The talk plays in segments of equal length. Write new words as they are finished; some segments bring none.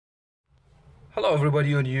Hello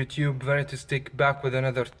everybody on YouTube, Veritastic back with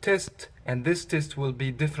another test, and this test will be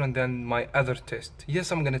different than my other test. Yes,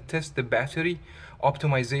 I'm gonna test the battery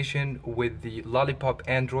optimization with the Lollipop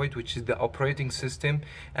Android, which is the operating system,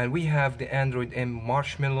 and we have the Android M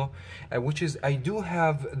Marshmallow, which is, I do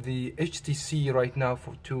have the HTC right now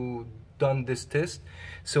to done this test.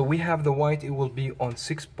 So we have the white, it will be on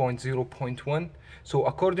 6.0.1. So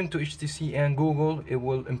according to HTC and Google, it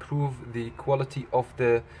will improve the quality of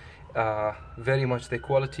the very much the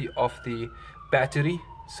quality of the battery.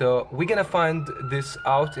 So we're gonna find this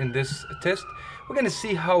out in this test. We're gonna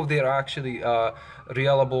see how they're actually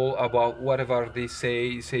reliable about whatever they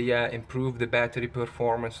say yeah, improve the battery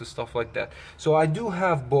performance and stuff like that. So I do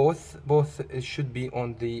have both should be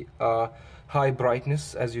on the high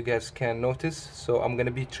brightness, as you guys can notice. So I'm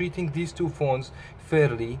gonna be treating these two phones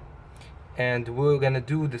fairly, and we're gonna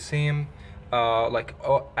do the same like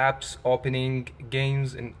apps opening,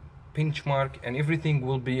 games, and pinch mark, and everything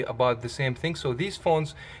will be about the same thing. So these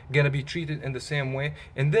phones gonna be treated in the same way,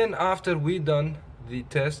 and then after we done the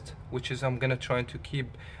test, which is I'm gonna try to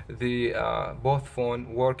keep the both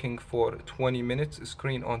phone working for 20 minutes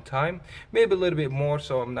screen on time, maybe a little bit more,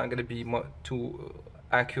 so I'm not gonna be too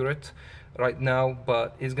accurate right now,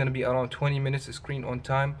 but it's gonna be around 20 minutes screen on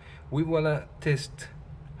time. We wanna test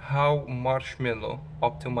how Marshmallow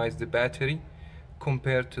optimize the battery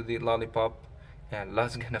compared to the Lollipop, and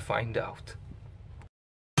let's gonna find out.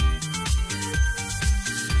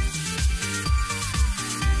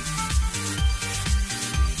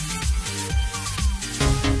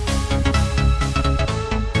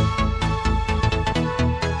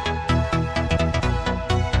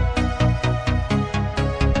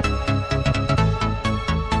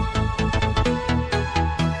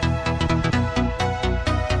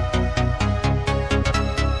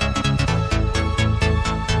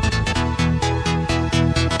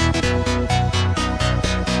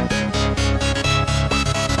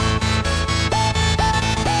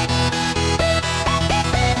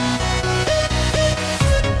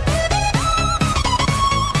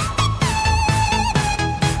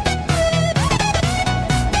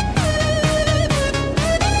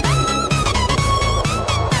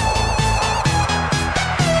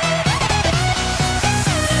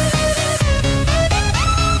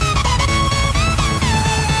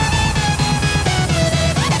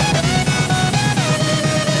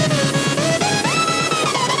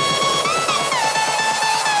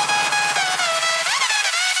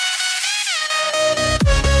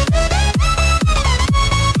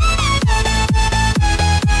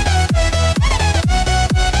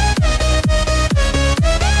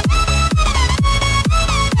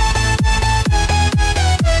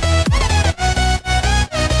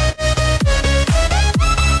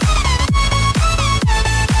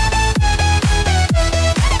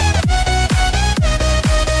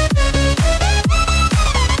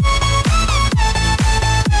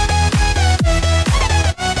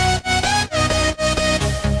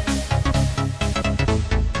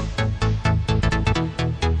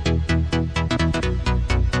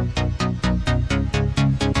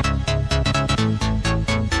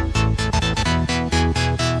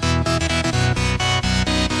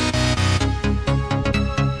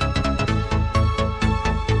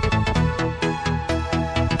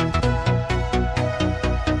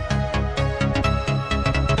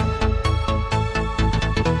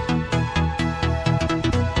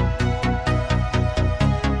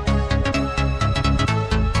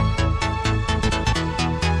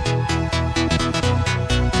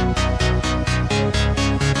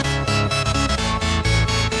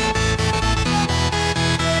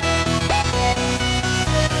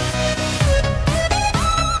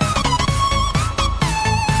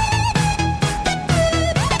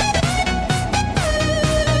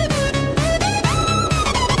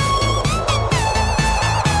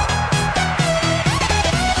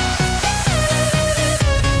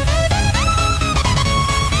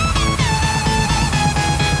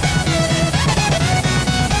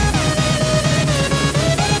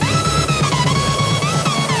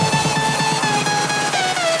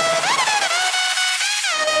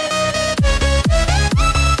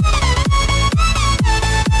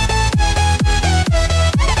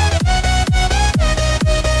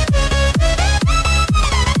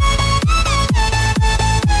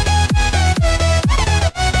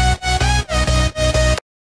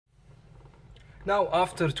 Now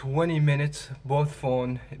after 20 minutes, both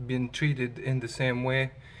phones been treated in the same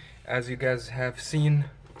way as you guys have seen.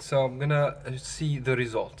 So I'm gonna see the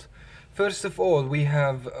result. First of all, we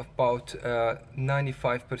have about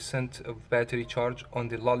 95% of battery charge on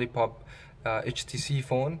the Lollipop HTC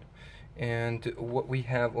phone, and what we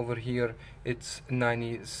have over here, it's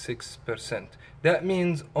 96%. That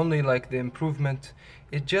means only like the improvement,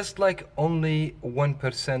 it's just like only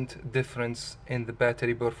 1% difference in the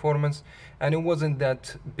battery performance, and it wasn't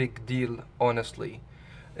that big deal, honestly.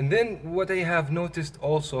 And then what I have noticed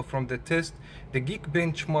also from the test, the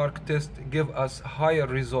Geekbenchmark test give us higher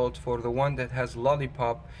result for the one that has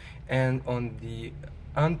Lollipop, and on the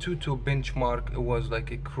Antutu benchmark it was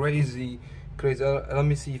like a crazy. Let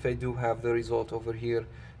me see if I do have the result over here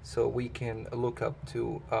so we can look up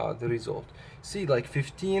to the result. See, like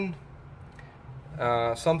 15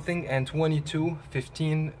 something and 22,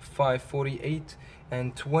 15 548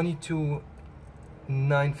 and 22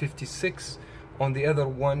 956 on the other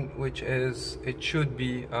one, which is, it should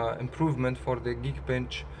be improvement for the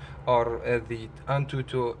Geekbench or the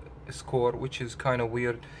Antutu score, which is kind of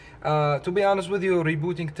weird. To be honest with you,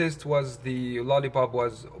 rebooting test was the Lollipop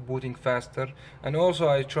was booting faster, and also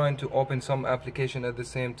I trying to open some application at the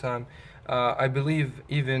same time. I believe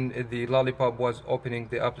even the Lollipop was opening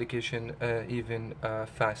the application even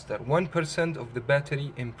faster. 1% of the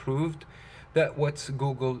battery improved. That's what's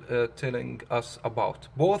Google telling us about.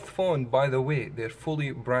 Both phones, by the way, they're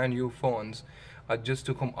fully brand new phones. I just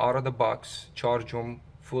took them out of the box, charge them,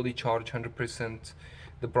 fully charged 100%.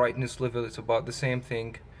 The brightness level is about the same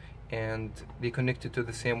thing, and they connected to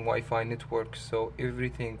the same Wi-Fi network, so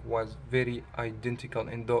everything was very identical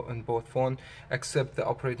in both phones, except the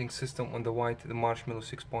operating system on the white, the Marshmallow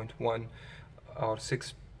 6.1 or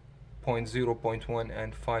 6.0.1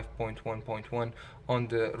 and 5.1.1 on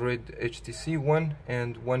the red HTC one,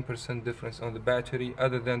 and 1% difference on the battery.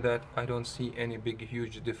 Other than that, I don't see any big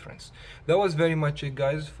huge difference. That was very much it,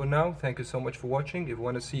 guys, for now. Thank you so much for watching. If you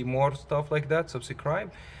want to see more stuff like that,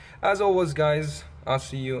 subscribe. As always, guys, I'll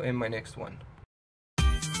see you in my next one.